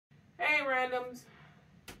Hey, randoms.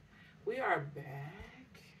 We are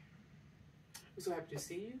back. I'm so happy to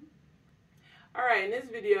see you. All right, in this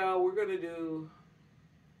video, we're going to do,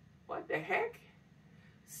 what the heck?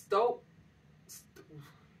 Stoat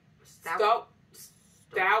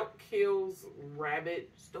kills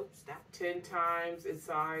rabbit. Stoat 10 times its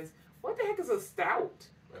size. What the heck is a stoat?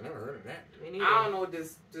 I never heard of that. I don't know what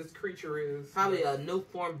this creature is. Probably a new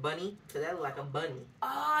form bunny, because that looks like a bunny.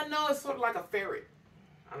 No, it's sort of like a ferret.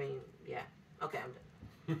 I mean, yeah. Okay, I'm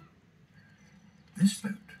done. This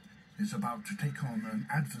stoat is about to take on an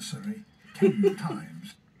adversary 10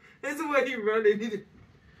 times. That's the way he running.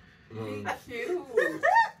 Cute.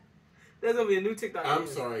 That's going to be a new TikTok. I'm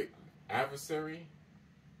sorry. Adversary?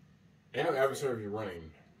 Ain't no adversary if you're running.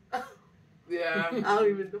 Yeah. I don't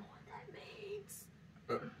even know what that means.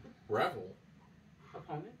 Rival.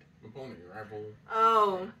 Opponent? Opponent, rival.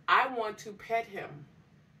 Oh. I want to pet him.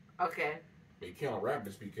 Okay. You can't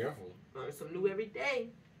rabbits, be careful. Learn something new every day.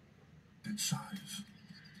 Its size.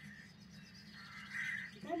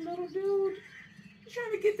 That little dude. You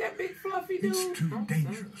trying to get that big fluffy dude? It's too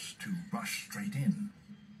dangerous to rush straight in.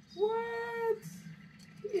 What?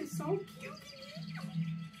 He is so cute.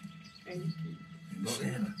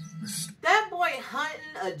 Instead, that boy hunting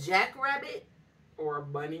a jackrabbit? Or a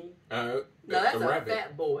bunny? No, that's a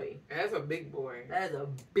fat boy. That's a big boy. That's a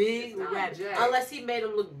big rabbit. Unless he made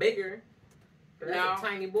him look bigger. That's a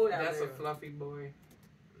tiny boy out That's there. a fluffy boy.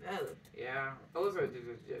 Yeah. Oh, was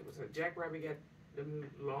a jackrabbit got them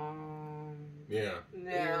long ears and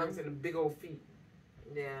the big old feet.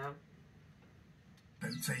 Yeah.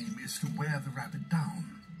 Stoat's aim is to wear the rabbit down.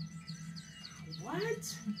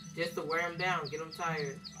 What? Just to wear him down, get him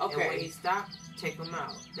tired. Okay. And when he stops, take him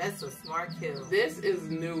out. That's a smart kill. This is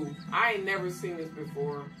new. I ain't never seen this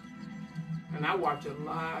before. And I watch a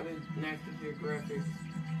lot of National Geographic.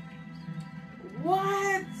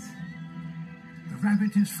 What? The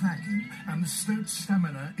rabbit is flagging, and the stoat's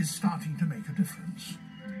stamina is starting to make a difference.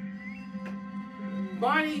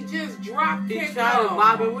 Bonnie just dropped kick him. He's trying to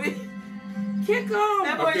bob and weave. Kick him.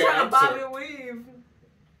 That boy trying to bob and weave.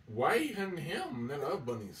 Why are you hunting him, not other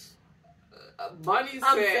bunnies? Bunny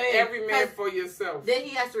said, every man for yourself. Then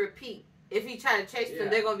he has to repeat. If he try to chase them,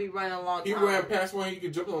 they're going to be running a long time. He ran past one, he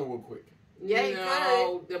could jump on real quick. Yeah, he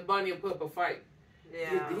could. The bunny will put up a fight.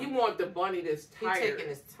 Yeah. He want the bunny that's tired. He's taking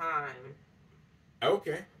his time.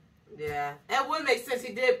 Okay. Yeah. That would make sense.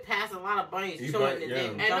 He did pass a lot of bunnies chilling and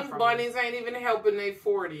then and them bunnies ain't even helping they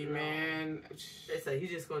 40, man. They say he's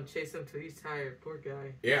just going to chase him till he's tired. Poor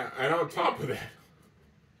guy. Yeah, and on top of that,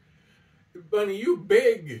 Bunny, you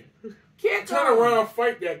big. Can't turn around and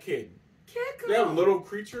fight that kid. Kick him. That little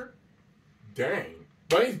creature. Dang.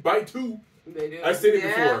 Bunnies bite too. They do. I've seen it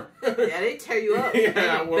before. Yeah, they tear you up.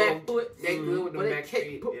 Yeah, well, back foot. They good with the back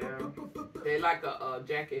feet. Yeah. They like a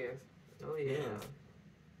jackass. Oh, yeah.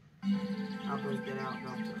 I'll break that out.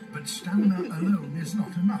 But stamina alone is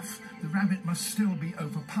not enough. The rabbit must still be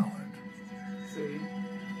overpowered. See?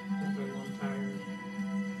 I'm tired.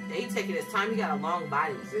 Yeah, he's taking his time. He got a long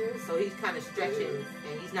body. So he's kind of stretching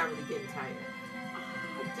and he's not really getting tired.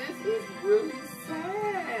 This is really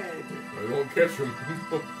sad. I won't catch him.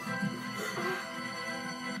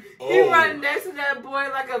 He running next to that boy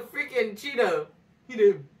like a freaking cheetah. He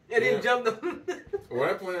did. And then jumped him.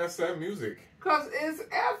 Why playing that sad music? Because it's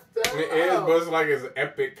after. I mean, it is, but it's like it's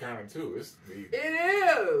epic kind of too. It's deep. It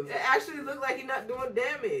is. It actually looks like he's not doing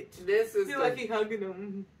damage. This is like he's hugging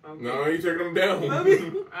him. Okay. No, he's taking him down.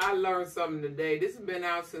 I learned something today. This has been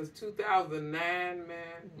out since 2009, man.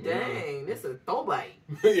 Dang, this is a throwback.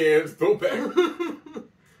 Yeah, it's throwback.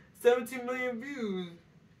 17 million views.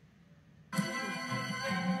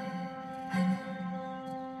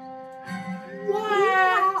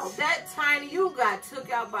 What? That tiny you got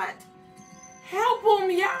took out by... Help them,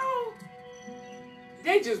 y'all.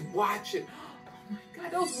 They just watching. Oh my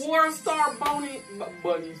God, those World Star bunnies.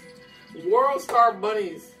 World Star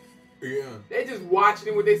bunnies. Yeah. They just watching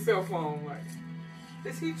it with their cell phone. Like,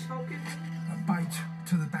 is he choking? A bite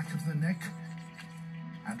to the back of the neck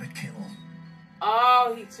and a kill.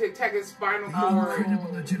 Oh, he took his spinal The cord.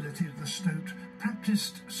 incredible agility of the stoat,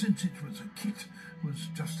 practiced since it was a kit, was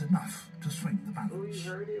just enough to swing the balance. Oh, you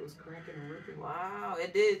heard it? It was cracking and ripping. Wow,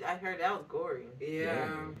 it did. I heard that was gory.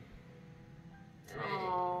 Yeah.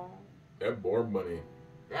 Oh. That boar bunny.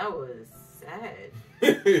 That was sad.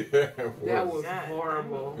 that was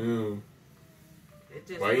horrible. Mm. It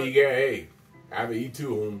just why you get, hey, I have to eat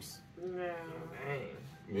two homes. Yeah. Dang.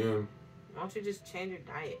 Yeah. Why don't you just change your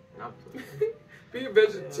diet? No, be a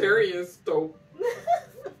vegetarian, Stoat.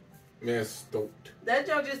 Man, Stoat. That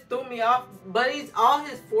joke just threw me off. Buddies, all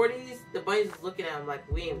his 40s, the buddies is looking at him like,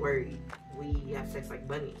 we ain't worried. we have sex like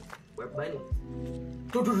bunnies. We're bunnies.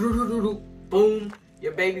 Boom.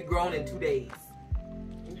 Your baby grown in 2 days.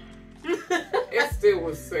 It still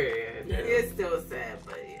was sad. Yeah. It's still sad,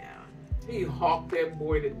 but yeah. He hawked that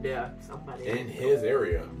boy to death. Somebody In his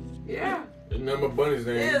area. Yeah. The number of bunnies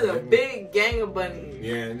there. There's a big gang of bunnies.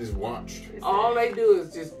 Yeah, and just watched. All they do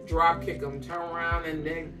is just drop kick him, turn around, and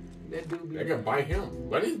then that dude be. They can bite him.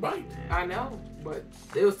 Bunnies bite. I know, but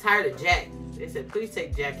They was tired of Jack. They said, please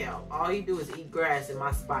take Jack out. All he do is eat grass in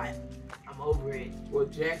my spot. I'm over it. well,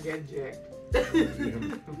 Jack got jacked.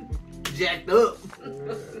 Jacked up.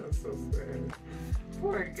 Yeah, that's so sad.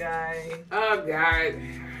 Poor guy. Oh God!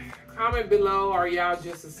 Comment below. Are y'all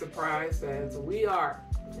just as surprised as we are?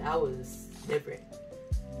 That was different.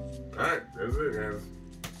 Alright, that's it, guys.